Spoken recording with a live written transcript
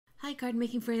Hi card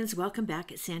making friends, welcome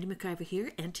back. It's Sandy McIver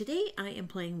here, and today I am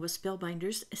playing with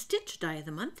Spellbinders Stitch Die of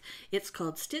the Month. It's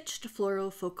called Stitched Floral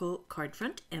Focal Card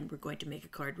Front, and we're going to make a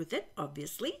card with it,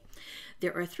 obviously.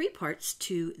 There are 3 parts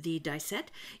to the die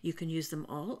set. You can use them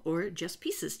all or just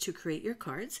pieces to create your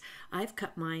cards. I've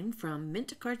cut mine from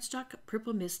Mint Cardstock,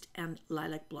 Purple Mist, and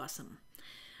Lilac Blossom.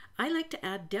 I like to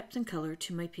add depth and color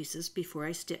to my pieces before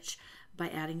I stitch by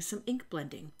adding some ink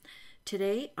blending.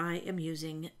 Today I am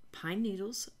using Pine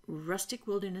Needles, Rustic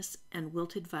Wilderness, and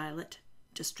Wilted Violet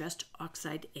Distressed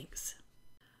Oxide inks.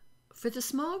 For the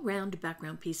small round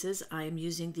background pieces, I am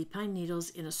using the Pine Needles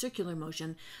in a circular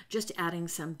motion, just adding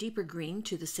some deeper green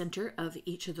to the center of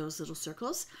each of those little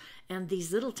circles, and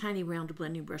these little tiny round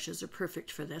blending brushes are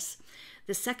perfect for this.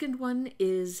 The second one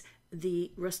is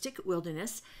the Rustic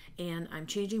Wilderness, and I'm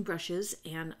changing brushes,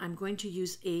 and I'm going to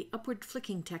use a upward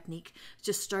flicking technique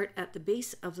to start at the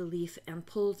base of the leaf and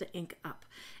pull the ink up.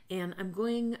 And I'm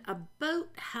going about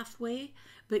halfway,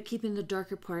 but keeping the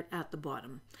darker part at the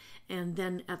bottom. And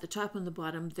then at the top and the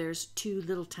bottom, there's 2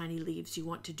 little tiny leaves. You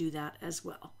want to do that as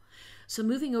well. So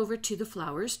moving over to the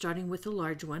flowers, starting with the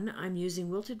large one, I'm using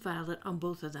Wilted Violet on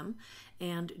both of them,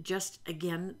 and just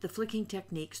again the flicking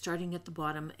technique, starting at the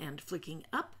bottom and flicking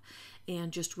up,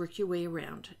 and just work your way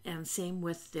around, and same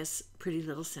with this pretty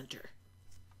little center.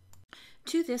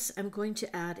 To this I'm going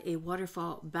to add a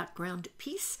waterfall background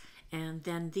piece, and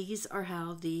then these are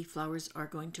how the flowers are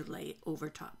going to lay over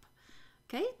top.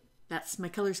 Okay? That's my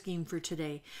color scheme for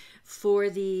today. For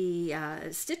the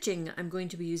stitching, I'm going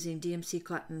to be using DMC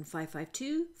Cotton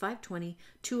 552, 520,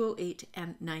 208,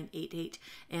 and 988.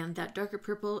 And that darker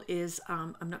purple is,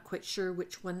 I'm not quite sure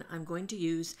which one I'm going to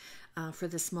use for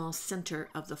the small center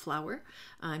of the flower.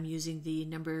 I'm using the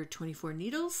number 24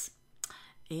 needles,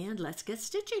 and let's get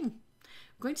stitching.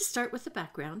 I'm going to start with the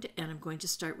background, and I'm going to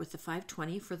start with the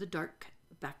 520 for the dark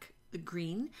back, the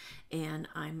green, and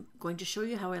I'm going to show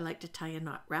you how I like to tie a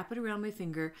knot. Wrap it around my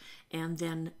finger and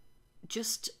then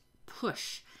just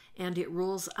push, and it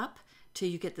rolls up till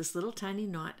you get this little tiny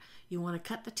knot. You want to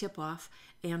cut the tip off,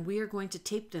 and we are going to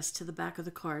tape this to the back of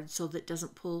the card so that it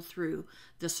doesn't pull through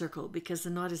the circle, because the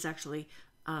knot is actually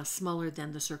smaller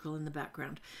than the circle in the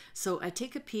background. So I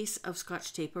take a piece of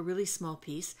Scotch tape, a really small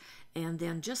piece, and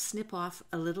then just snip off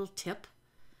a little tip.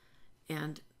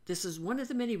 And this is one of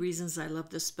the many reasons I love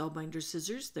the Spellbinders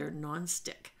scissors. They're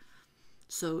non-stick,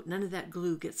 so none of that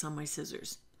glue gets on my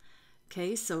scissors.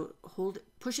 Okay, so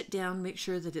push it down, make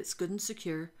sure that it's good and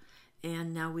secure,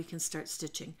 and now we can start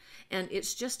stitching. And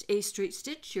it's just a straight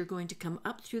stitch. You're going to come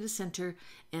up through the center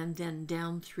and then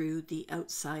down through the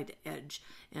outside edge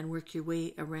and work your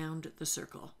way around the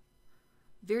circle.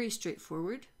 Very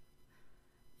straightforward.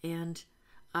 And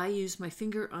I use my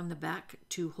finger on the back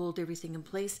to hold everything in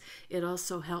place. It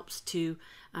also helps to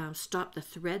stop the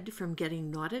thread from getting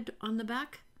knotted on the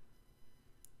back.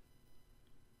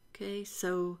 Okay,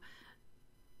 so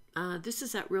this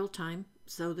is at real time,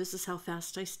 so this is how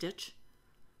fast I stitch.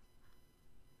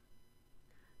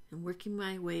 And working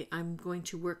my way, I'm going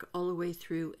to work all the way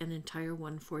through an entire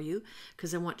one for you,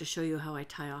 because I want to show you how I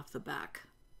tie off the back.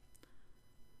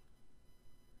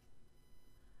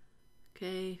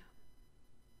 Okay.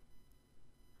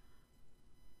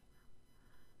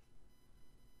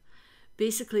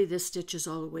 Basically, this stitches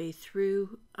all the way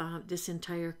through this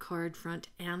entire card front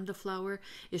and the flower.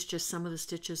 It's just some of the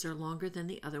stitches are longer than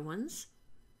the other ones.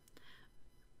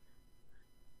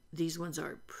 These ones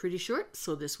are pretty short,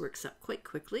 so this works up quite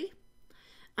quickly.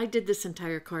 I did this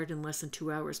entire card in less than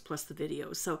 2 hours plus the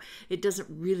video, so it doesn't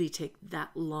really take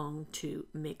that long to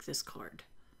make this card.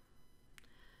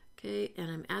 Okay, and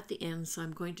I'm at the end, so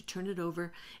I'm going to turn it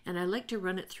over, and I like to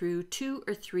run it through 2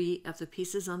 or 3 of the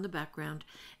pieces on the background,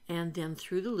 and then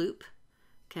through the loop,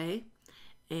 okay,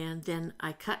 and then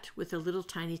I cut with a little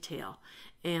tiny tail.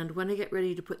 And when I get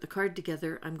ready to put the card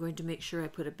together, I'm going to make sure I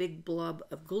put a big blob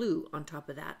of glue on top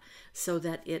of that so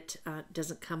that it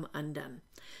doesn't come undone.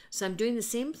 So I'm doing the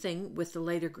same thing with the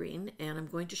lighter green, and I'm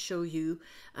going to show you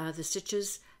the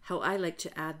stitches, how I like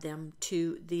to add them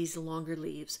to these longer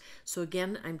leaves. So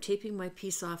again, I'm taping my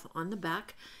piece off on the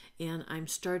back, and I'm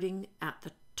starting at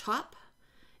the top,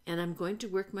 and I'm going to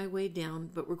work my way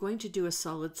down, but we're going to do a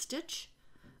solid stitch.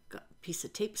 Got a piece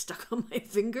of tape stuck on my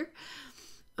finger.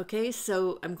 Okay,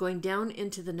 so I'm going down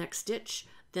into the next stitch,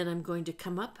 then I'm going to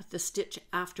come up the stitch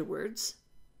afterwards,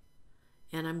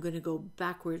 and I'm going to go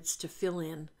backwards to fill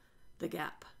in the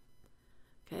gap.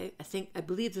 Okay, I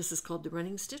believe this is called the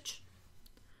running stitch.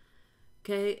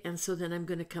 Okay, and so then I'm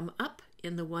going to come up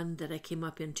in the one that I came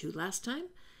up into last time,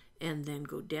 and then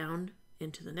go down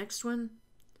into the next one,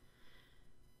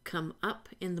 come up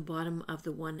in the bottom of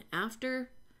the one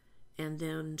after, and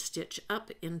then stitch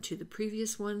up into the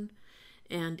previous one,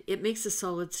 and it makes a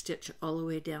solid stitch all the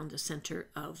way down the center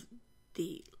of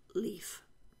the leaf.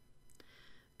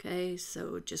 Okay,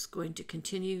 so just going to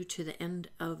continue to the end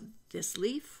of this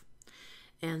leaf,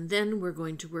 and then we're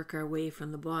going to work our way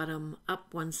from the bottom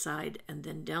up one side and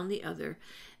then down the other,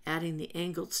 adding the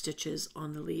angled stitches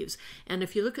on the leaves. And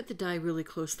if you look at the die really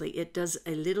closely, it does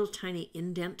a little tiny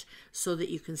indent so that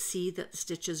you can see that the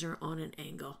stitches are on an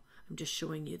angle. I'm just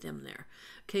showing you them there.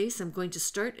 Okay, so I'm going to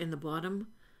start in the bottom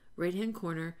right hand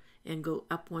corner and go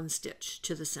up one stitch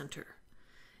to the center.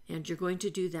 And you're going to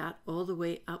do that all the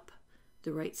way up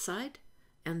the right side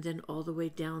and then all the way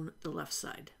down the left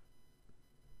side.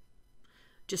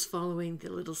 Just following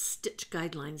the little stitch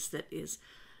guidelines that is,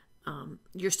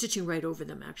 you're stitching right over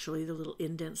them actually, the little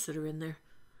indents that are in there.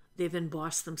 They've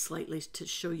embossed them slightly to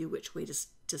show you which way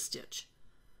to stitch.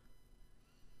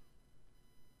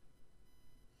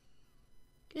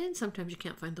 And sometimes you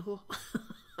can't find the hole.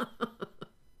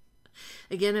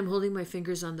 Again, I'm holding my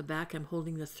fingers on the back. I'm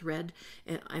holding the thread,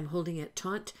 and I'm holding it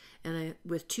taut and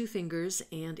with 2 fingers,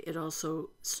 and it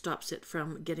also stops it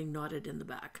from getting knotted in the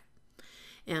back.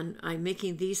 And I'm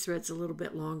making these threads a little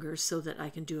bit longer so that I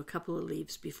can do a couple of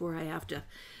leaves before I have to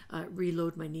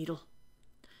reload my needle.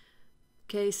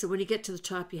 Okay, so when you get to the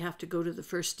top, you have to go to the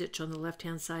first stitch on the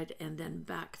left-hand side and then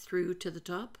back through to the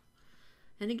top.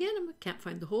 And again, I can't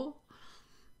find the hole.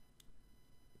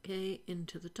 Okay,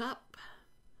 into the top.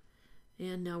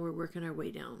 And now we're working our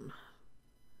way down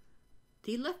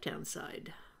the left-hand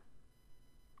side,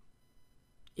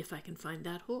 if I can find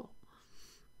that hole.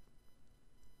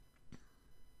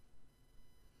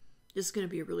 This is going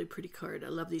to be a really pretty card. I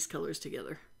love these colors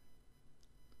together.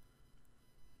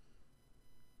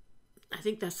 I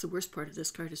think that's the worst part of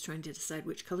this card, is trying to decide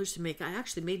which colors to make. I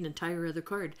actually made an entire other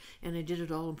card, and I did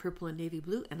it all in purple and navy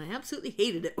blue, and I absolutely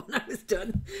hated it when I was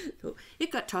done. So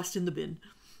it got tossed in the bin.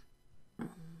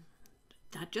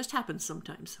 That just happens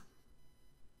sometimes.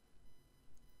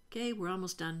 Okay, we're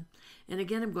almost done. And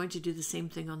again, I'm going to do the same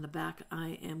thing on the back.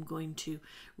 I am going to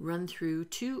run through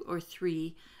 2 or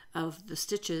 3 of the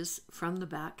stitches from the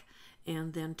back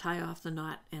and then tie off the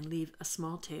knot and leave a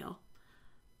small tail.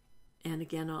 And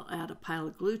again, I'll add a pile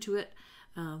of glue to it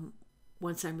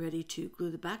once I'm ready to glue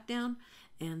the back down,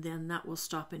 and then that will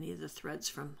stop any of the threads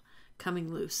from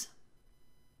coming loose.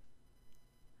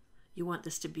 You want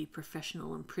this to be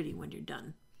professional and pretty when you're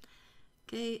done.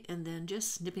 Okay, and then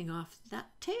just snipping off that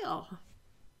tail.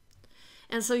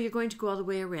 And so you're going to go all the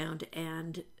way around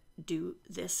and do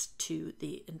this to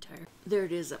the entire. There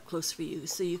it is up close for you,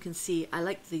 so you can see I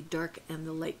like the dark and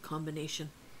the light combination.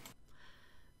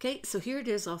 Okay, so here it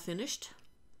is all finished.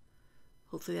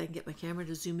 Hopefully I can get my camera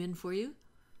to zoom in for you.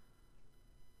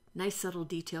 Nice subtle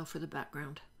detail for the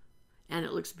background, and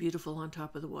it looks beautiful on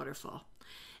top of the waterfall.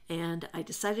 And I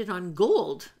decided on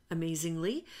gold,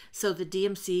 amazingly. So the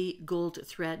DMC gold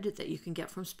thread that you can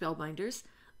get from Spellbinders.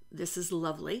 This is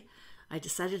lovely. I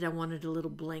decided I wanted a little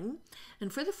bling.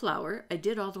 And for the flower, I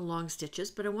did all the long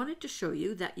stitches, but I wanted to show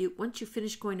you that once you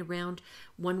finish going around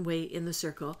one way in the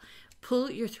circle,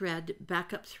 pull your thread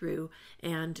back up through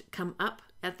and come up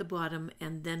at the bottom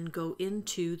and then go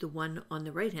into the one on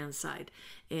the right-hand side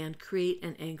and create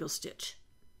an angle stitch.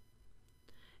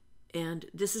 And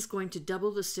this is going to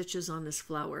double the stitches on this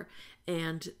flower,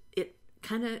 and it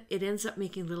ends up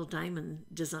making a little diamond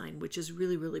design, which is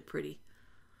really, really pretty.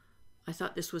 I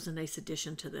thought this was a nice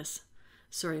addition to this.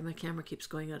 Sorry, my camera keeps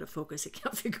going out of focus. I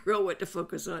can't figure out what to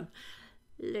focus on.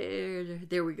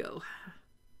 There we go.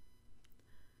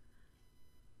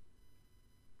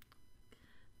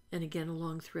 And again, a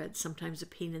long thread, sometimes a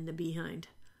pain in the behind.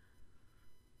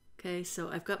 Okay, so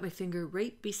I've got my finger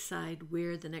right beside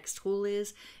where the next hole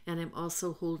is, and I'm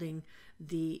also holding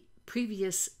the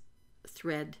previous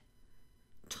thread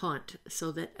taut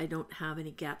so that I don't have any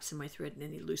gaps in my thread and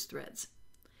any loose threads.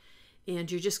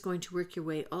 And you're just going to work your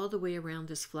way all the way around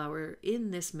this flower in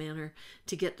this manner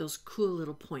to get those cool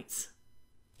little points.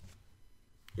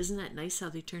 Isn't that nice how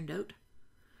they turned out?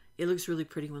 It looks really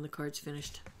pretty when the card's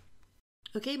finished.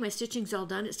 Okay, my stitching's all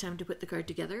done. It's time to put the card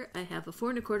together. I have a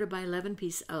 4 1/4 by 11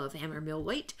 piece of hammer mill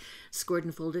white, scored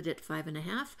and folded at 5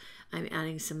 1/2. I'm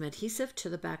adding some adhesive to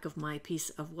the back of my piece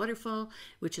of Waterfall,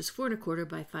 which is 4 1/4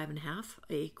 by 5 1/2,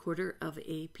 a quarter of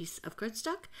a piece of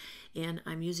cardstock. And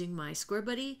I'm using my Score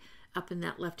Buddy up in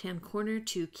that left-hand corner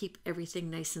to keep everything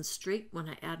nice and straight when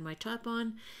I add my top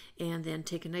on, and then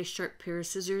take a nice sharp pair of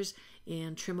scissors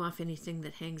and trim off anything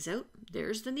that hangs out.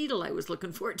 There's the needle I was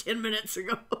looking for 10 minutes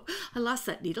ago. I lost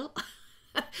that needle.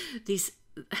 These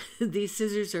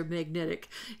scissors are magnetic,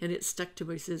 and it stuck to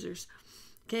my scissors.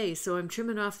 Okay, so I'm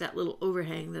trimming off that little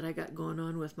overhang that I got going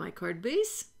on with my card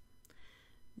base.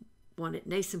 want it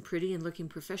nice and pretty and looking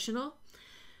professional.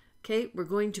 Okay, we're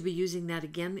going to be using that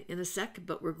again in a sec,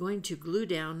 but we're going to glue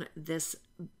down this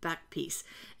back piece.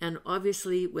 And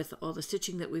obviously with all the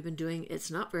stitching that we've been doing, it's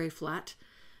not very flat.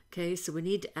 Okay, so we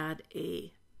need to add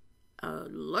a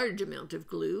large amount of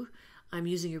glue. I'm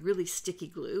using a really sticky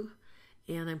glue,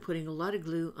 and I'm putting a lot of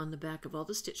glue on the back of all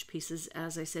the stitch pieces.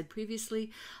 As I said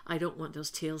previously, I don't want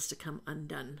those tails to come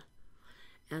undone.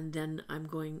 And then I'm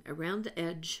going around the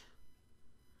edge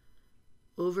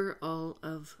over all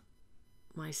of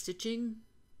my stitching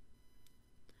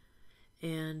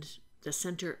and the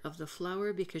center of the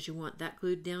flower, because you want that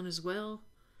glued down as well,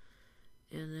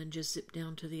 and then just zip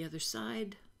down to the other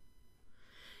side.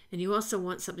 And you also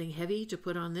want something heavy to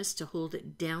put on this to hold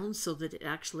it down so that it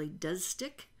actually does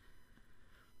stick.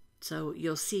 So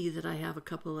you'll see that I have a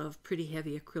couple of pretty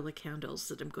heavy acrylic handles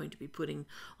that I'm going to be putting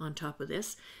on top of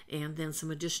this, and then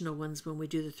some additional ones when we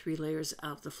do the 3 layers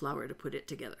of the flower to put it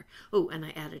together. Oh, and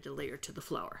I added a layer to the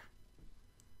flower.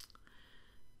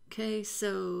 Okay,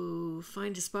 so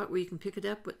find a spot where you can pick it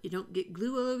up but you don't get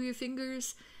glue all over your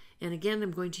fingers. And again,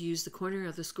 I'm going to use the corner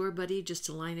of the score buddy just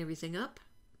to line everything up.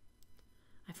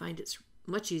 I find it's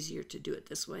much easier to do it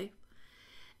this way.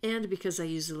 And because I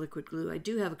use the liquid glue, I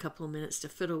do have a couple of minutes to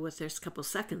fiddle with this, a couple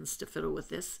seconds to fiddle with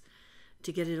this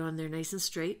to get it on there nice and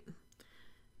straight.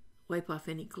 Wipe off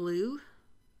any glue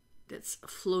that's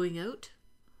flowing out.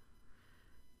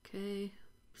 Okay,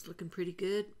 it's looking pretty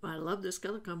good. I love this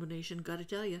color combination, gotta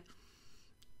tell you.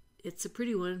 It's a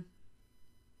pretty one.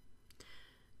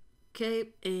 Okay,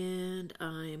 and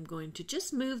I'm going to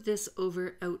just move this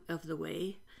over out of the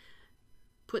way.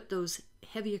 Put those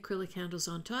heavy acrylic handles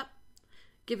on top.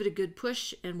 Give it a good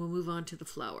push, and we'll move on to the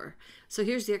flower. So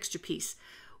here's the extra piece.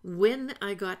 When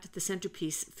I got the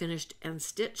centerpiece finished and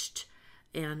stitched,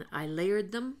 and I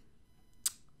layered them,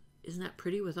 isn't that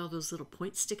pretty with all those little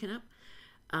points sticking up?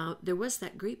 There was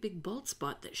that great big bald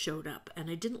spot that showed up, and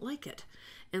I didn't like it.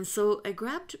 And so I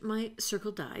grabbed my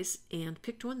circle dies and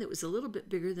picked one that was a little bit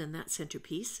bigger than that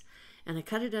centerpiece, and I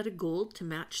cut it out of gold to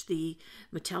match the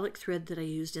metallic thread that I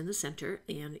used in the center,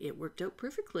 and it worked out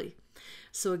perfectly.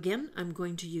 So again, I'm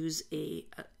going to use a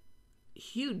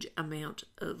huge amount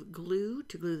of glue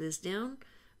to glue this down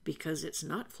because it's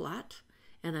not flat,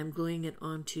 and I'm gluing it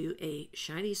onto a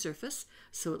shiny surface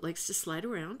so it likes to slide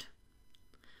around.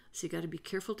 So you got to be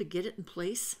careful to get it in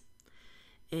place.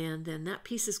 And then that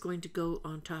piece is going to go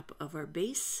on top of our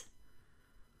base.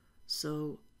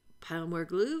 So pile more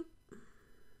glue.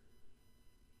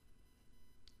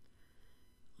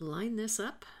 Line this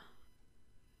up.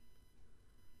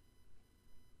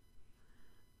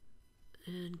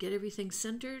 And get everything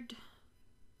centered.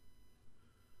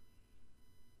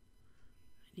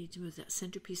 I need to move that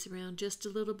centerpiece around just a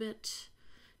little bit.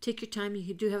 Take your time.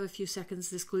 You do have a few seconds.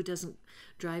 This glue doesn't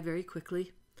dry very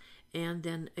quickly. And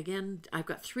then again, I've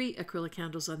got 3 acrylic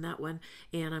handles on that one,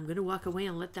 and I'm going to walk away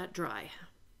and let that dry.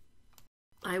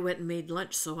 I went and made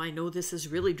lunch, so I know this is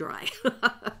really dry.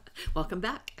 Welcome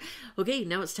back. Okay,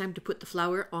 now it's time to put the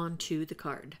flower onto the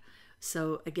card.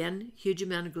 So again, huge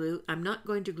amount of glue. I'm not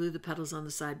going to glue the petals on the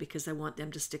side because I want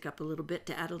them to stick up a little bit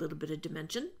to add a little bit of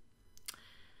dimension.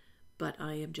 But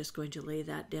I am just going to lay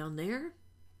that down there.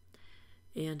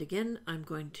 And again, I'm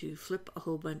going to flip a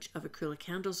whole bunch of acrylic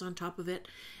handles on top of it.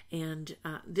 And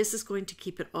this is going to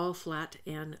keep it all flat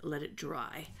and let it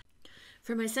dry.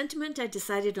 For my sentiment, I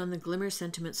decided on the glimmer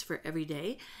sentiments for every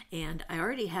day. And I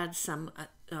already had some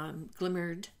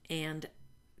glimmered and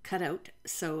cut out.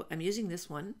 So I'm using this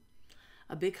one,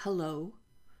 a big hello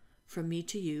from me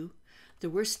to you. The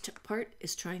worst part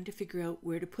is trying to figure out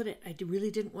where to put it. I really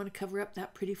didn't want to cover up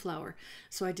that pretty flower.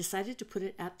 So I decided to put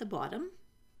it at the bottom.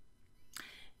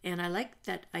 And I like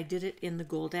that I did it in the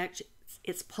gold. Actually,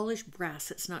 it's polished brass.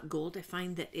 It's not gold. I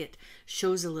find that it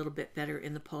shows a little bit better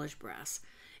in the polished brass.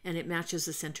 And it matches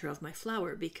the center of my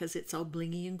flower because it's all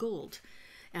blingy and gold.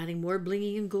 Adding more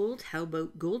blingy and gold, how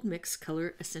about Gold Mix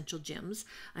Color Essential Gems?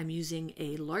 I'm using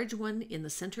a large one in the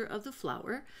center of the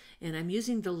flower, and I'm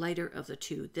using the lighter of the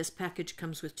 2. This package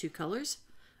comes with 2 colors,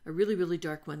 a really, really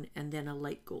dark one, and then a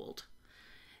light gold.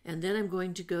 And then I'm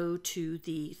going to go to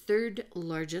the 3rd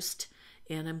largest,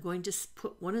 and I'm going to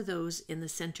put one of those in the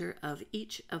center of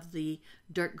each of the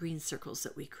dark green circles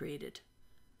that we created.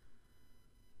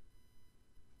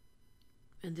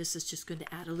 And this is just going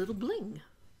to add a little bling.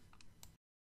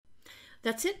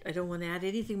 That's it. I don't want to add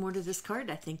anything more to this card.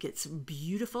 I think it's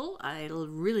beautiful. I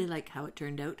really like how it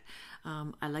turned out.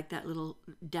 I like that little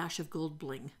dash of gold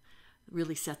bling. It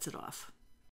really sets it off.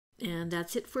 And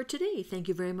that's it for today. Thank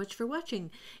you very much for watching.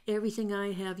 Everything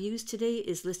I have used today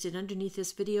is listed underneath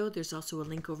this video. There's also a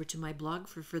link over to my blog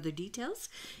for further details.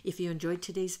 If you enjoyed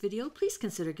today's video, please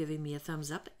consider giving me a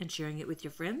thumbs up and sharing it with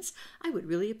your friends. I would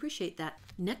really appreciate that.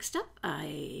 Next up,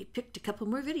 I picked a couple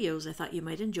more videos I thought you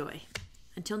might enjoy.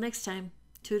 Until next time,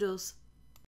 toodles.